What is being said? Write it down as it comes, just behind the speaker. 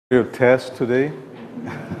Your test today.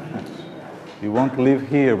 You won't leave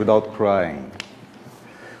here without crying.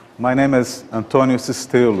 My name is Antonio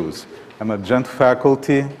Sistelos. I'm adjunct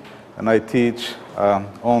faculty and I teach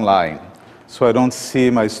online. So I don't see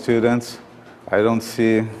my students, I don't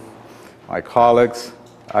see my colleagues.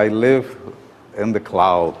 I live in the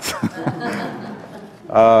clouds.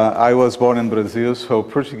 I was born in Brazil, so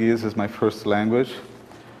Portuguese is my first language.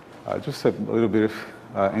 Just a little bit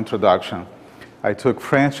of introduction. I took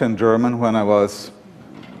French and German when I was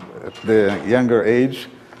at the younger age.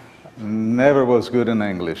 Never was good in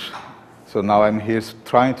English. So now I'm here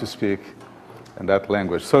trying to speak in that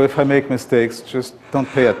language. So if I make mistakes, just don't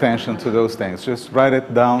pay attention to those things. Just write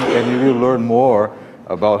it down and you will learn more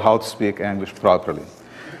about how to speak English properly.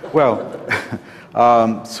 Well,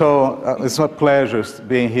 it's my pleasure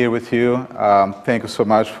being here with you. Thank you so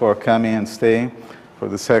much for coming and staying for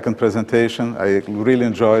the second presentation. I really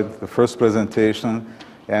enjoyed the first presentation,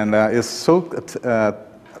 and it's so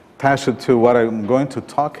attached to what I'm going to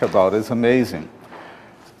talk about. It's amazing.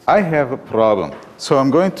 I have a problem. So I'm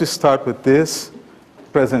going to start with this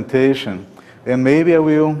presentation, and maybe I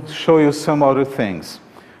will show you some other things.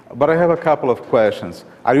 But I have a couple of questions.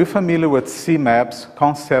 Are you familiar with CMaps,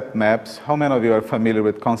 concept maps? How many of you are familiar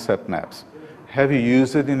with concept maps? Have you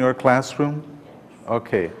used it in your classroom?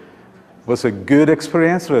 Okay. Was a good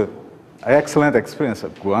experience, excellent experience,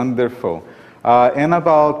 wonderful. And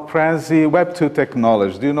about Prezi Web 2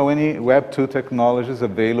 technology. Do you know any Web 2 technologies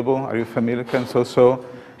available? Are you familiar? So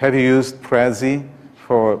have you used Prezi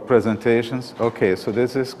for presentations? Okay, so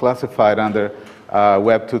this is classified under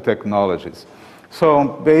Web 2 technologies. So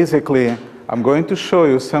basically, I'm going to show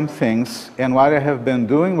you some things and what I have been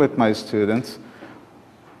doing with my students,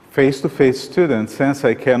 face-to-face students, since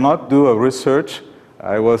I cannot do a research.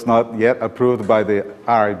 I was not yet approved by the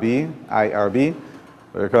IRB,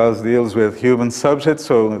 because it deals with human subjects,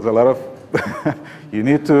 so there's a lot of, you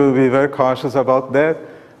need to be very cautious about that.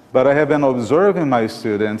 But I have been observing my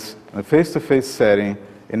students in a face-to-face setting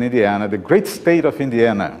in Indiana, the great state of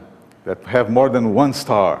Indiana, that have more than 1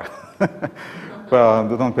 star.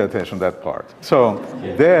 Well, don't pay attention to that part. So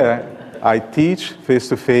there, I teach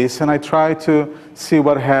face-to-face, and I try to see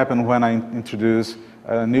what happens when I introduce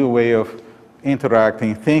a new way of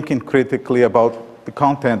interacting, thinking critically about the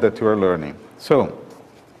content that you are learning. So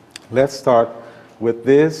let's start with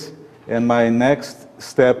this, and my next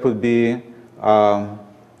step would be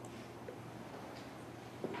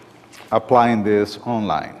applying this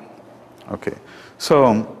online. Okay,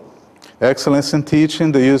 so excellence in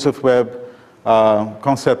teaching, the use of web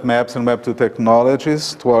concept maps and Web 2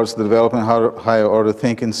 technologies towards the development of higher order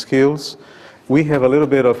thinking skills. We have a little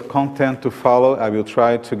bit of content to follow. I will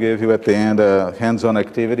try to give you at the end a hands-on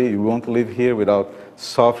activity. You won't leave here without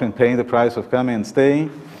suffering, paying the price of coming and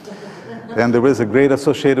staying. And there is a grade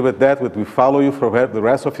associated with that, which will follow you for the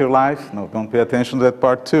rest of your life. No, don't pay attention to that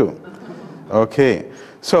part too. Okay,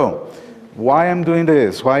 so why I'm doing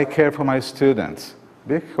this? Why I care for my students?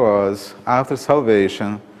 Because after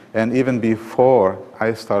salvation, and even before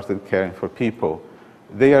I started caring for people,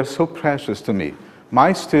 they are so precious to me.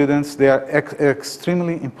 My students, they are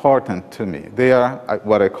extremely important to me. They are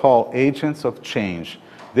what I call agents of change.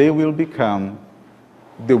 They will become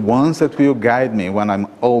the ones that will guide me when I'm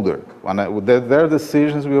older. Their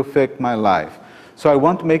decisions will affect my life. So I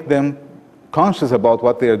want to make them conscious about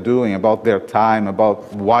what they are doing, about their time,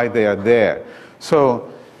 about why they are there. So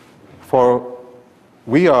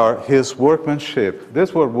we are his workmanship.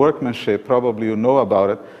 This word workmanship, probably you know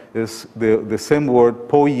about it, is the same word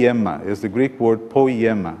poiema, is the Greek word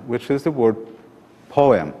poiema, which is the word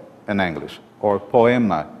poem in English, or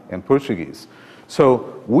poema in Portuguese.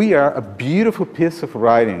 So we are a beautiful piece of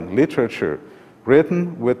writing, literature,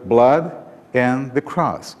 written with blood and the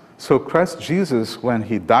cross. So Christ Jesus, when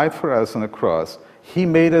he died for us on the cross, he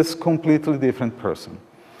made us a completely different person.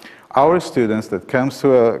 Our students that comes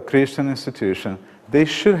to a Christian institution, they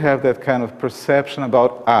should have that kind of perception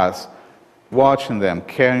about us, watching them,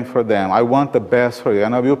 caring for them. I want the best for you,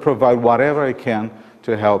 and I will provide whatever I can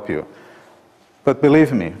to help you. But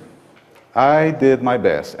believe me, I did my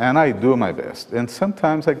best, and I do my best. And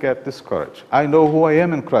sometimes I get discouraged. I know who I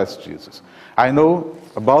am in Christ Jesus. I know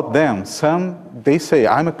about them. Some, they say,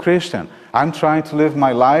 I'm a Christian. I'm trying to live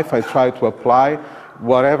my life. I try to apply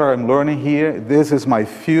whatever I'm learning here. This is my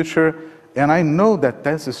future. And I know that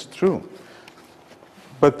this is true.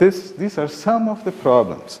 But these are some of the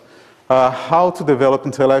problems. How to develop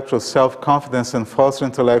intellectual self-confidence and foster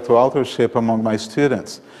intellectual authorship among my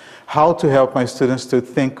students. How to help my students to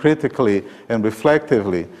think critically and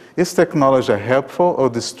reflectively. Is technology a helpful or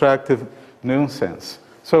destructive nuisance?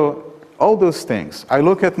 So all those things. I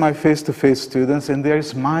look at my face-to-face students and they're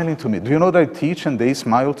smiling to me. Do you know that I teach and they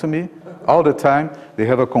smile to me all the time? They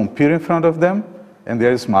have a computer in front of them and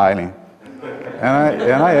they're smiling.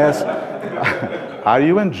 And I ask, are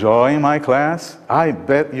you enjoying my class? I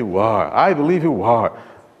bet you are. I believe you are.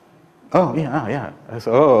 Oh, yeah. I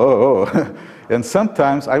say, oh. And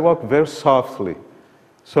sometimes I walk very softly.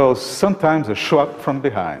 So sometimes I show up from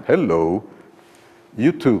behind. Hello,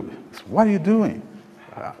 YouTube. What are you doing?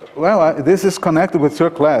 Well, this is connected with your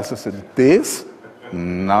class. I said, this?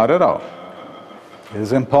 Not at all.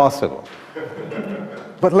 It's impossible.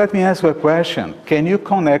 But let me ask you a question. Can you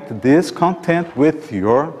connect this content with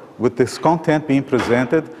this content being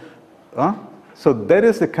presented? So that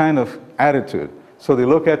is the kind of attitude. So they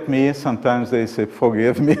look at me, sometimes they say,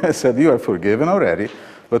 forgive me. I said, you are forgiven already,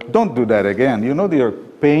 but don't do that again. You know that you're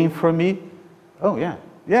paying for me? Oh, yeah.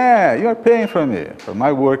 Yeah, you're paying for me, for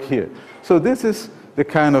my work here. So this is the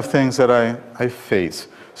kind of things that I face.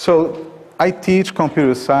 So I teach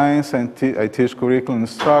computer science, and I teach curriculum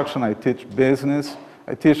instruction, I teach business,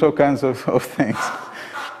 I teach all kinds of things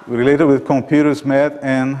related with computers, math,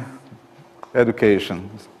 and education.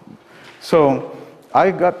 So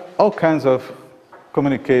I got all kinds of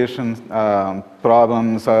communication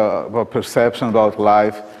problems, perception about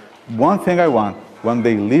life. One thing I want, when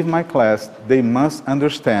they leave my class, they must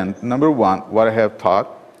understand, number one, what I have taught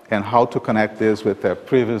and how to connect this with their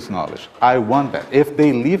previous knowledge. I want that. If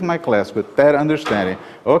they leave my class with that understanding,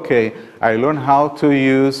 okay, I learned how to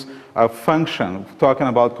use a function, talking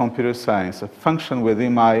about computer science, a function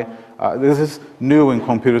within my, this is new in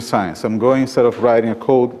computer science. I'm going, instead of writing a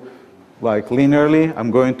code like linearly,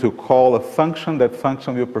 I'm going to call a function. That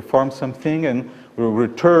function will perform something and will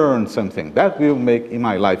return something. That will make in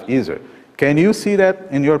my life easier. Can you see that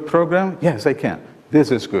in your program? Yes, I can.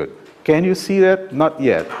 This is good. Can you see that? Not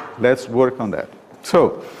yet. Let's work on that.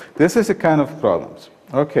 So this is the kind of problems.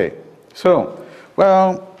 Okay. So,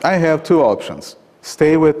 well, I have two options.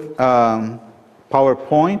 Stay with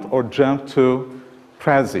PowerPoint or jump to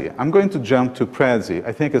Prezi. I'm going to jump to Prezi.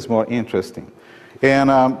 I think it's more interesting.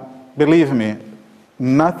 And believe me,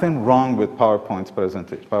 nothing wrong with PowerPoint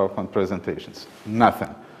presentations.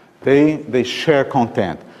 Nothing. They share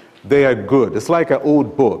content. They are good. It's like an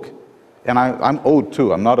old book. And I'm old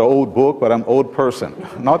too. I'm not an old book, but I'm an old person.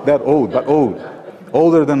 Not that old, but old.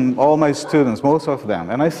 Older than all my students, most of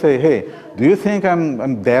them. And I say, hey, do you think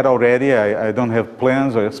I'm dead already? I don't have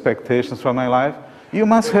plans or expectations for my life? You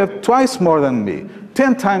must have twice more than me,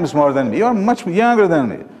 10 times more than me. You're much younger than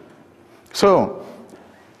me. So,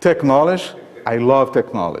 technology, I love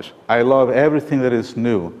technology. I love everything that is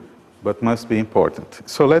new, but must be important.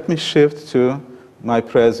 So let me shift to my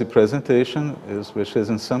Prezi presentation, which is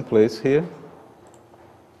in some place here.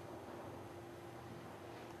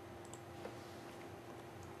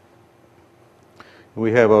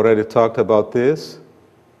 We have already talked about this.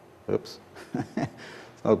 Oops.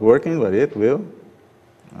 It's not working, but it will.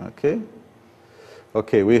 Okay.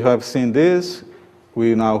 Okay, we have seen this.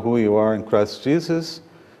 We know who you are in Christ Jesus.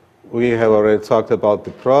 We have already talked about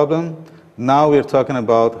the problem. Now we're talking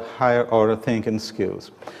about higher order thinking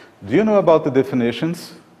skills. Do you know about the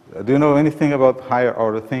definitions? Do you know anything about higher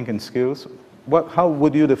order thinking skills? How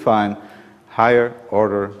would you define higher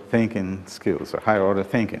order thinking skills or higher order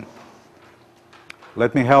thinking?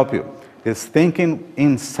 Let me help you. It's thinking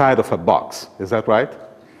inside of a box. Is that right?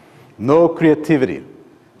 No creativity,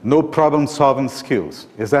 no problem-solving skills.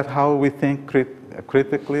 Is that how we think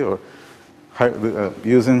critically or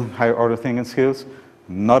using higher order thinking skills?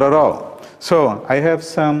 Not at all. So I have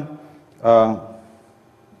some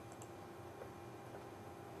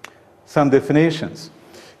definitions.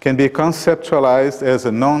 Can be conceptualized as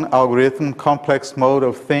a non-algorithm complex mode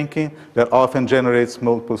of thinking that often generates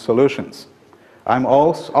multiple solutions. I'm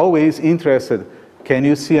always interested, can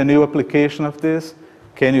you see a new application of this?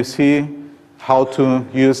 Can you see how to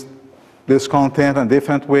use this content in a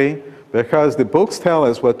different way? Because the books tell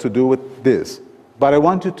us what to do with this. But I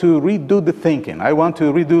want you to redo the thinking. I want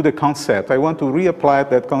to redo the concept. I want to reapply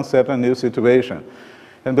that concept in a new situation.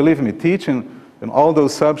 And believe me, teaching in all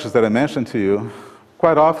those subjects that I mentioned to you,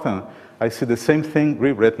 quite often I see the same thing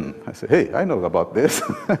rewritten. I say, hey, I know about this.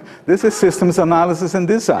 This is systems analysis and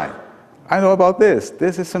design. I know about this.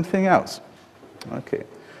 This is something else. Okay.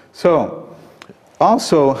 So,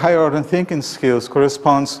 also, higher order thinking skills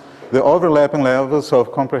corresponds to the overlapping levels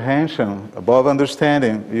of comprehension above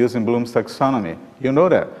understanding using Bloom's taxonomy. You know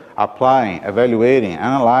that. Applying, evaluating,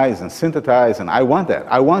 analyzing, synthesizing. I want that.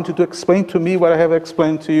 I want you to explain to me what I have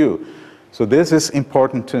explained to you. So this is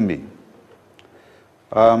important to me.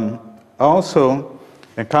 Also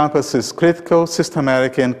encompasses critical,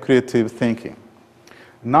 systematic, and creative thinking.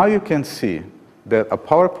 Now you can see that a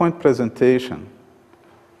PowerPoint presentation,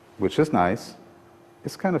 which is nice,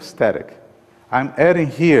 is kind of static. I'm adding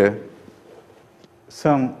here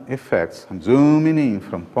some effects. I'm zooming in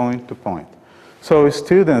from point to point. So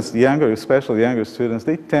students, especially younger students,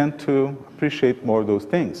 they tend to appreciate more those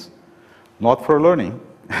things. Not for learning,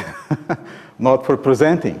 not for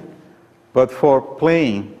presenting, but for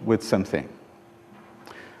playing with something.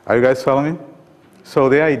 Are you guys following me? So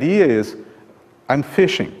the idea is, I'm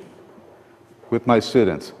fishing with my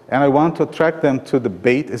students, and I want to attract them to the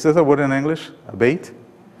bait. Is that a word in English? A bait?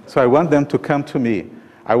 So I want them to come to me.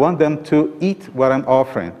 I want them to eat what I'm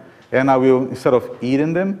offering. And I will, instead of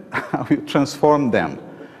eating them, I will transform them.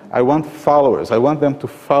 I want followers. I want them to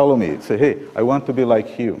follow me. Say, hey, I want to be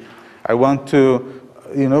like you. I want to,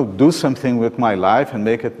 do something with my life and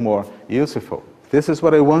make it more useful. This is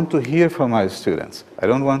what I want to hear from my students. I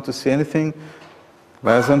don't want to see anything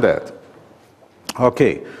less than that.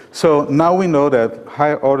 Okay, so now we know that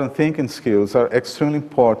higher order thinking skills are extremely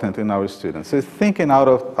important in our students. It's thinking out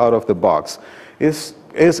of the box. Is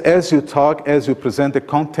as you talk, as you present the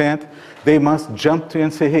content, they must jump to you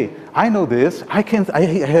and say, hey, I know this, I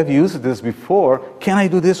have used this before, can I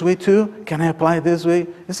do this way too? Can I apply it this way?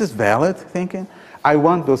 Is this valid thinking? I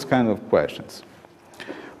want those kind of questions.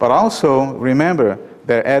 But also, remember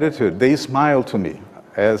their attitude. They smile to me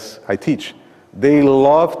as I teach. They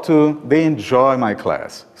enjoy my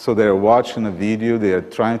class. So they're watching a video, they're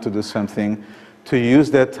trying to do something, to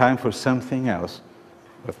use that time for something else,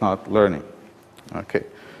 but not learning. Okay.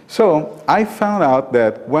 So I found out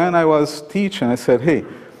that when I was teaching, I said, hey,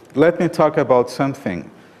 let me talk about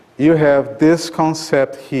something. You have this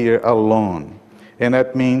concept here alone, and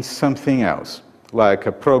that means something else, like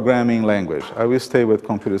a programming language. I will stay with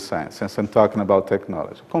computer science since I'm talking about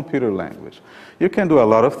technology. Computer language. You can do a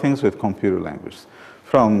lot of things with computer language,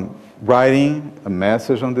 from writing a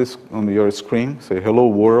message on your screen, say hello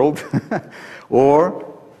world, or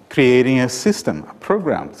creating a system, a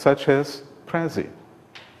program, such as Prezi.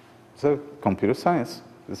 So computer science,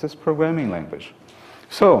 this is programming language.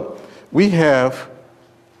 So we are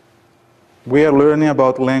learning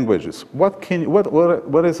about languages. What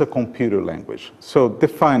is a computer language? So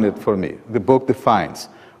define it for me. The book defines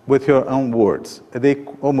with your own words. They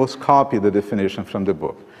almost copy the definition from the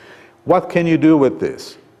book. What can you do with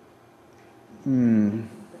this?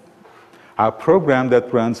 A program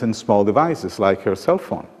that runs in small devices like your cell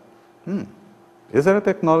phone. Is there a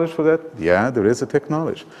technology for that? Yeah, there is a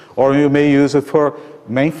technology. Or you may use it for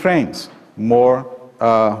mainframes, more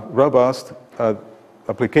robust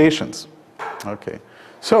applications. Okay.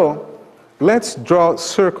 So let's draw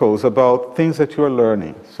circles about things that you are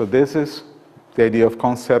learning. So this is the idea of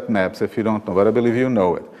concept maps, if you don't know, but I believe you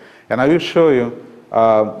know it. And I will show you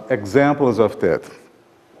examples of that.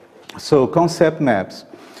 So concept maps.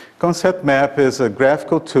 Concept map is a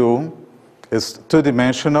graphical tool. It's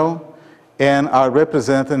two-dimensional and are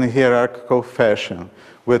represented in a hierarchical fashion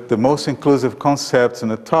with the most inclusive concepts in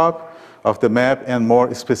the top of the map and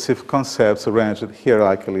more specific concepts arranged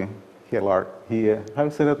hierarchically. How do you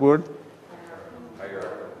say that word?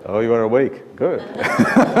 Oh, you are awake. Good.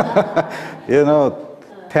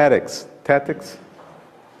 Tactics.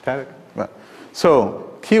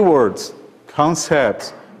 So, keywords,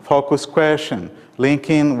 concepts, focus question,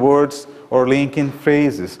 linking words or linking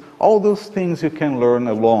phrases. All those things you can learn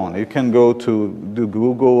alone. You can go to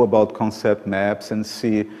Google about concept maps and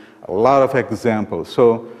see a lot of examples.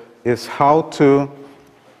 So it's how to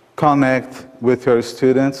connect with your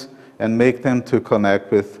students and make them to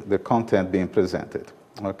connect with the content being presented.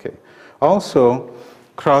 Okay. Also,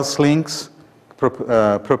 cross-links,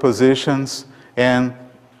 propositions, and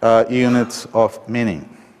units of meaning.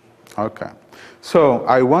 Okay. So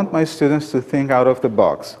I want my students to think out of the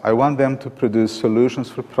box. I want them to produce solutions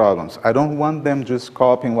for problems. I don't want them just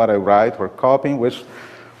copying what I write or copying, which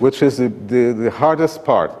is the hardest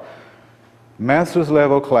part. Master's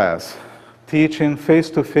level class, teaching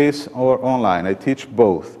face-to-face or online. I teach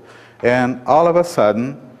both. And all of a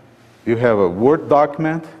sudden, you have a Word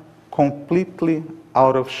document completely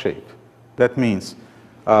out of shape. That means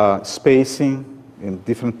spacing in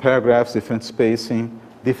different paragraphs, different spacing,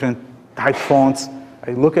 different type fonts.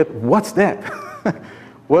 I look at, what's that?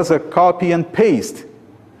 Was a copy and paste.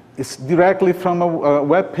 It's directly from a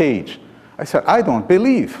web page. I said, I don't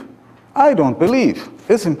believe.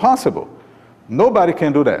 It's impossible. Nobody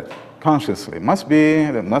can do that consciously. They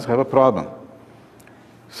must have a problem.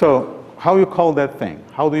 So how you call that thing?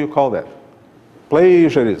 How do you call that?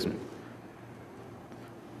 Plagiarism.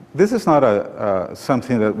 This is not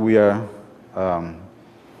something that we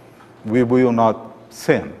will not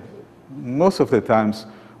sin. Most of the times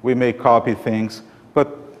we may copy things,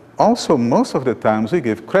 but also, most of the times, we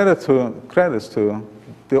give credits to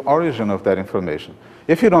the origin of that information.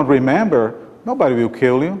 If you don't remember, nobody will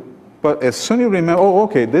kill you. But as soon as you remember, oh,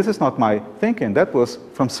 okay, this is not my thinking. That was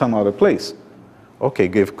from some other place. Okay,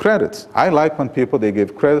 give credits. I like when people, they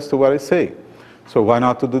give credits to what I say. So why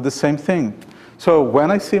not to do the same thing? So when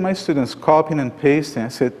I see my students copying and pasting, I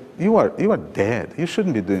said, you are dead. You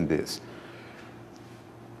shouldn't be doing this.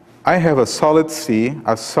 I have a solid C,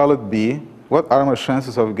 a solid B. What are my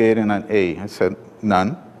chances of getting an A? I said,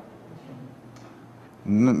 none.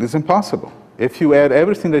 It's impossible. If you add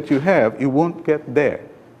everything that you have, you won't get there.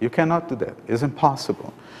 You cannot do that. It's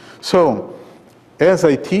impossible. So as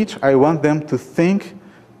I teach, I want them to think,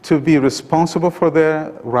 to be responsible for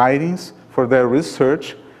their writings, for their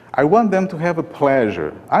research. I want them to have a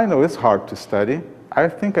pleasure. I know it's hard to study. I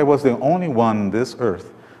think I was the only one on this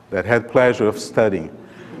earth that had pleasure of studying.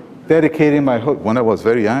 Dedicating my whole, when I was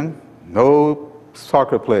very young, no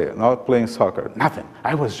soccer player, not playing soccer, nothing.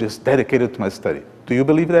 I was just dedicated to my study. Do you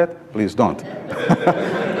believe that? Please don't.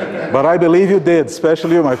 But I believe you did,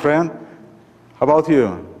 especially you, my friend. How about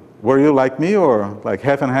you? Were you like me or like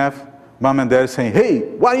half and half? Mom and dad saying,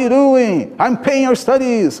 hey, what are you doing? I'm paying your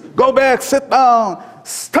studies. Go back, sit down,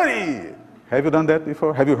 study. Have you done that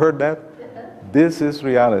before? Have you heard that? This is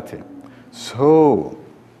reality. So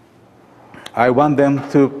I want them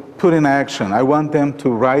to put in action. I want them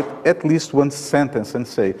to write at least one sentence and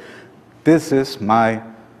say, this is my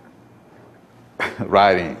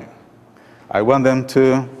writing. I want them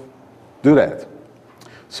to do that.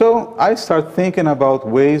 So I start thinking about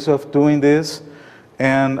ways of doing this,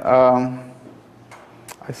 and I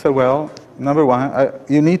said, well, number one,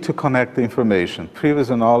 you need to connect the information, previous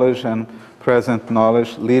knowledge and present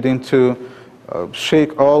knowledge, leading to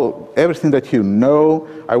shake everything that you know.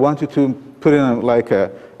 I want you to put in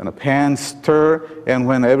a pan, stir, and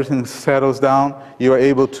when everything settles down, you are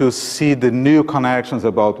able to see the new connections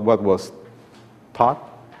about what was taught,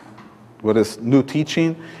 what is new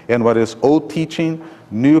teaching, and what is old teaching,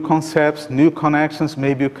 new concepts, new connections.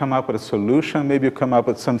 Maybe you come up with a solution, maybe you come up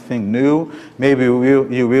with something new, maybe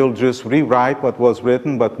you will just rewrite what was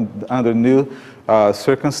written, but under new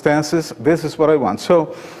circumstances. This is what I want.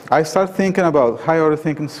 So I start thinking about high order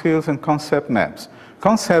thinking skills and concept maps.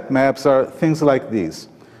 Concept maps are things like these.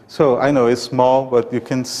 So I know it's small, but you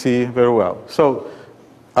can see very well. So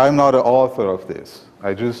I'm not an author of this.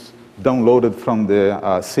 I just downloaded from the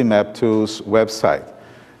CMap Tools website.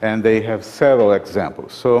 And they have several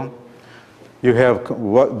examples. So you have,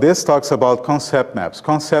 this talks about concept maps.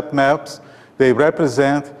 Concept maps, they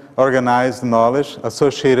represent organized knowledge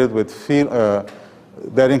associated with,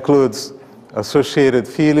 that includes associated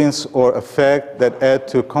feelings or affect that add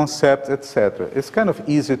to concepts, etc. It's kind of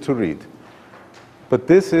easy to read. But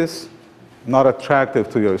this is not attractive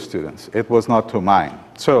to your students. It was not to mine.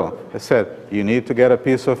 So I said, you need to get a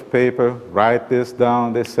piece of paper, write this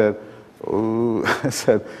down. They said, ooh. I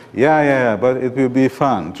said, yeah, but it will be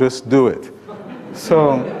fun. Just do it.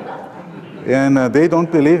 So, and they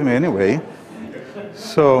don't believe me anyway.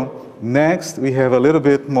 So next, we have a little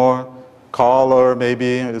bit more color,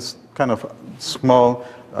 maybe it's kind of small,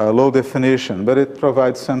 low definition, but it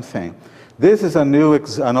provides something. This is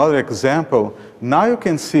another example. Now you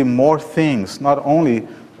can see more things, not only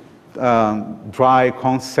dry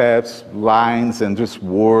concepts, lines, and just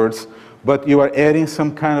words, but you are adding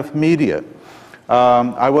some kind of media.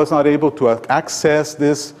 I was not able to access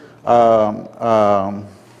this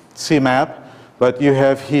CMap, but you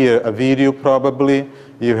have here a video probably.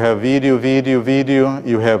 You have video,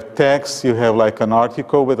 you have text, you have like an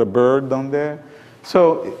article with a bird down there.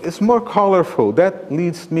 So it's more colorful. That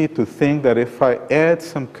leads me to think that if I add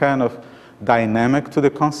some kind of dynamic to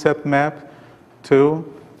the concept map too,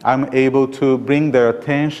 I'm able to bring their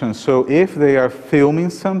attention. So if they are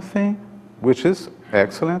filming something, which is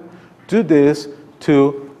excellent, do this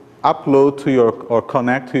to upload to your, or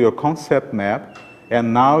connect to your concept map,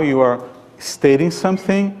 and now you are stating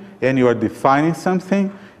something, and you are defining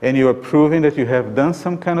something, and you are proving that you have done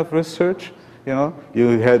some kind of research, you know,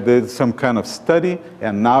 you did some kind of study,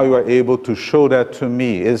 and now you are able to show that to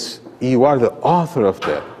me. You are the author of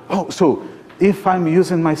that. Oh, so if I'm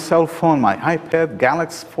using my cell phone, my iPad,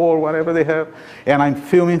 Galaxy 4, whatever they have, and I'm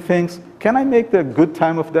filming things, can I make the good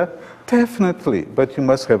time of that? Definitely, but you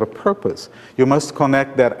must have a purpose. You must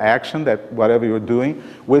connect that action, that whatever you're doing,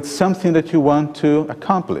 with something that you want to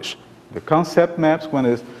accomplish. The concept maps, when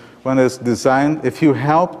it's designed, if you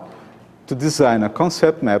help to design a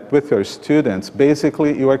concept map with your students,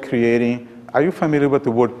 basically you are creating, are you familiar with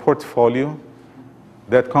the word portfolio?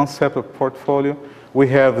 That concept of portfolio? We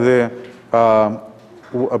have the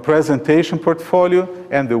a presentation portfolio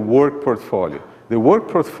and the work portfolio. The work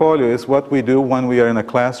portfolio is what we do when we are in a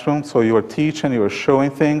classroom. So you are teaching, you are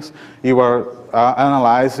showing things, you are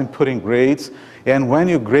analyzing, putting grades. And when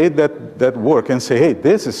you grade that work and say, hey,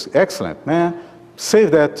 this is excellent, man,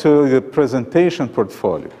 save that to the presentation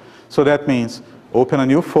portfolio. So that means open a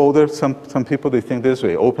new folder. Some people, they think this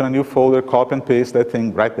way. Open a new folder, copy and paste that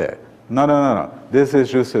thing right there. No, no, no, no. This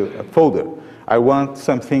is just a folder. I want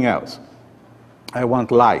something else. I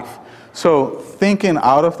want life. So thinking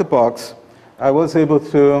out of the box, I was able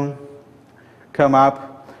to come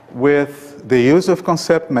up with the use of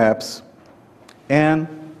concept maps and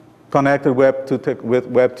connected with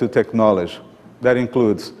Web 2 technology. That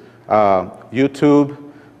includes YouTube,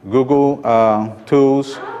 Google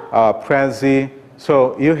Tools, Prezi.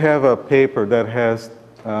 So you have a paper that has,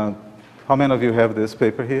 how many of you have this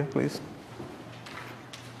paper here, please?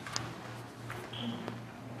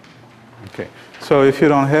 Okay. So if you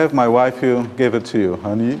don't have, my wife will give it to you,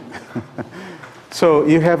 honey. So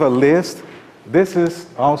you have a list. This is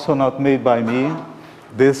also not made by me.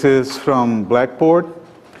 This is from Blackboard.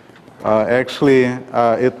 Actually,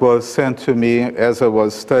 it was sent to me as I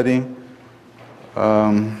was studying.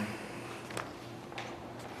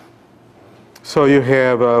 So you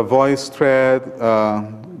have VoiceThread,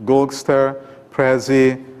 Googstar,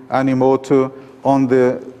 Prezi, Animoto. On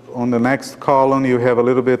the next column, you have a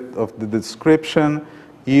little bit of the description,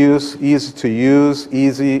 use, easy to use,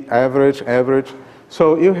 easy, average, average.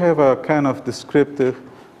 So you have a kind of descriptive,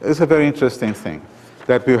 it's a very interesting thing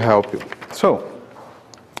that will help you. So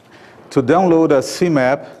to download a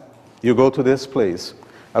CMap, you go to this place.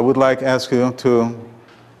 I would like to ask you to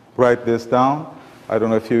write this down. I don't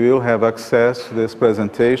know if you will have access to this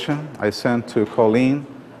presentation. I sent to Colleen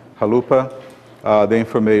Halupa the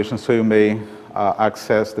information so you may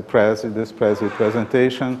access this Prezi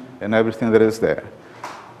presentation and everything that is there.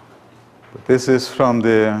 This is from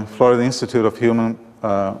the Florida Institute of Human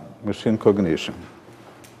Machine Cognition.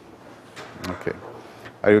 Okay.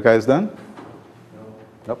 Are you guys done? No.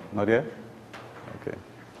 Nope, not yet? Okay.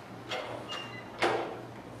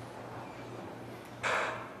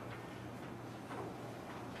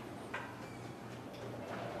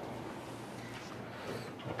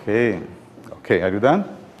 Okay. Okay, are you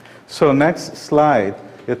done? So next slide,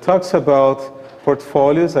 it talks about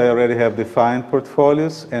portfolios. I already have defined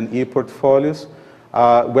portfolios and e-portfolios.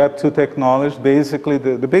 Web 2 technology, basically,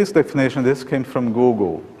 the basic definition, this came from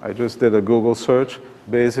Google. I just did a Google search.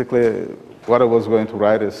 Basically, what I was going to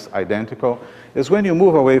write is identical. Is when you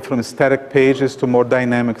move away from static pages to more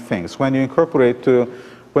dynamic things. When you incorporate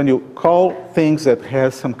when you call things that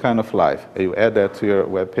has some kind of life, you add that to your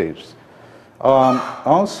web pages.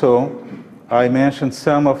 Also, I mentioned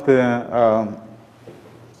some of the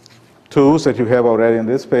tools that you have already in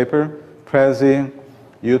this paper, Prezi,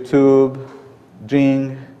 YouTube,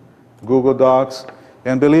 Jing, Google Docs,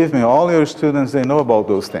 and believe me, all your students, they know about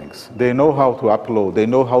those things. They know how to upload, they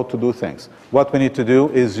know how to do things. What we need to do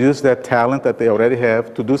is use that talent that they already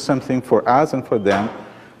have to do something for us and for them,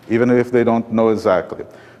 even if they don't know exactly.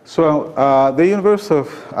 So the University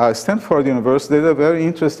of Stanford University did a very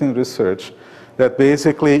interesting research that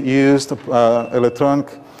basically used electronic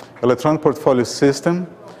portfolio system.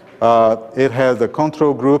 It had a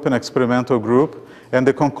control group and experimental group, and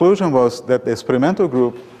the conclusion was that the experimental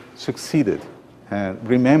group succeeded at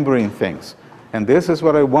remembering things. And this is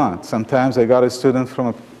what I want. Sometimes I got a student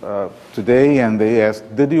from today and they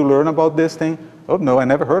asked, did you learn about this thing? Oh, no, I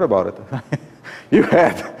never heard about it. You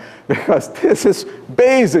had, because this is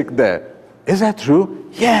basic there. Is that true?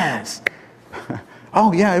 Yes.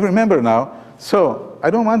 Oh, yeah, I remember now. So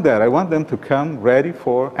I don't want that. I want them to come ready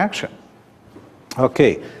for action.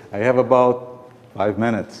 Okay, I have about 5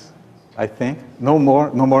 minutes, I think. No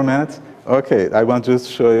more minutes? Okay, I want to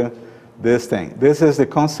just show you this thing. This is the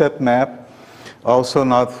concept map, also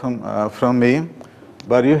not from me,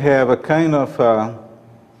 but you have a kind of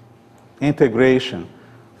integration.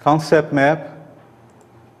 Concept map,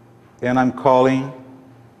 and I'm calling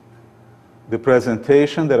the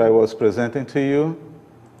presentation that I was presenting to you,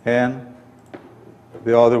 and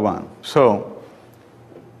the other one. So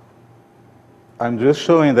I'm just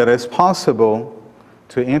showing that it's possible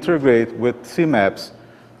to integrate with CMaps,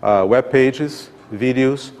 web pages,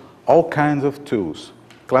 videos, all kinds of tools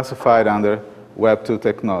classified under Web 2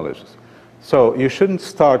 technologies. So you shouldn't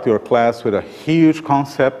start your class with a huge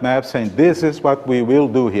concept map saying, this is what we will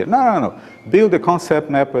do here. No, no, no. Build a concept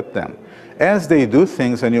map with them. As they do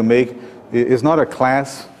things and you make, it's not a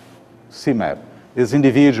class CMap, it's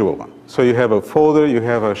individual one. So you have a folder, you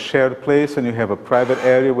have a shared place, and you have a private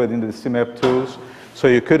area within the CMap tools. So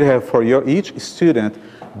you could have for each student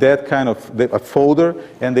that kind of a folder,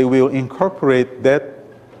 and they will incorporate that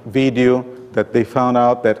video that they found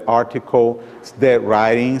out that article, their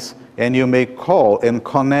writings, and you may call and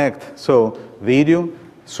connect. So video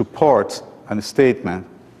supports a statement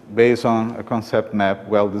based on a concept map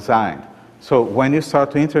well designed. So when you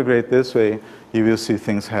start to integrate this way, you will see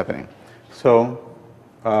things happening. So,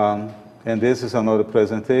 and this is another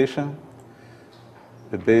presentation.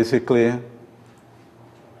 It basically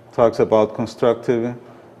talks about constructive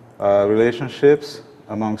relationships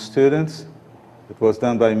among students. It was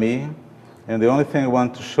done by me. And the only thing I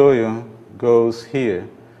want to show you goes here,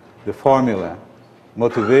 the formula.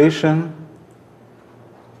 Motivation,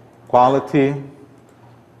 quality,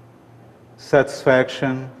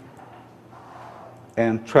 satisfaction,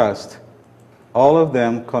 and trust. All of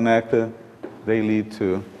them connected, they lead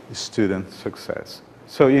to student success.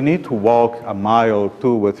 So you need to walk a mile or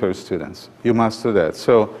two with your students. You must do that.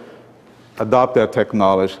 So adopt their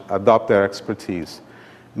technology, adopt their expertise.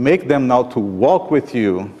 Make them now to walk with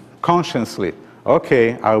you consciously.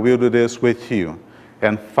 Okay, I will do this with you.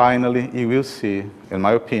 And finally, you will see, in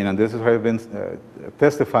my opinion, this is where I've been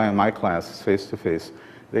testifying in my classes face-to-face,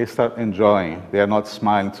 they start enjoying. They are not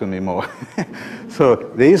smiling to me more. So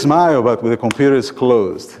they smile, but the computer is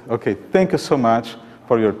closed. Okay, thank you so much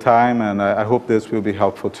for your time, and I hope this will be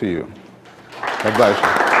helpful to you. God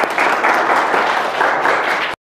bless you.